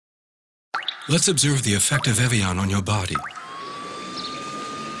Let's observe the effect of Evian on your body.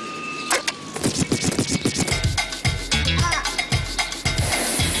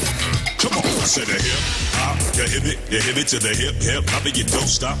 Come on, I said a hip hop, you hit it to the hip hip hop, and you don't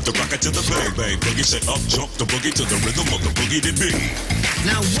stop the rock it to the bang bang boogie. Say up jump the boogie to the rhythm of the boogie to beat.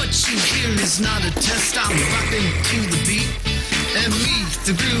 Now what you hear is not a test. I'm rocking to the beat, and me,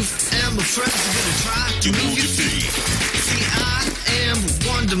 the groove, and my friends are gonna try to move your feet. See, I am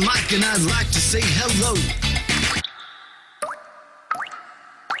Wonder Mike, and I'd like to say hello.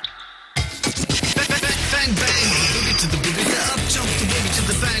 Bang bang, boogie to the boogie, the up jump the boogie to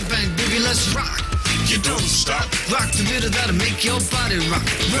the bang bang boogie. Let's rock. You don't stop. Rock the rhythm that'll make your body rock.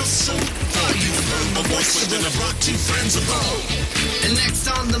 Real soul, are you heard my voice? We're gonna rock two friends above. And next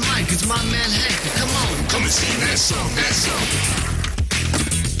on the mic is my man Hank. Come on, come and sing that song, that song.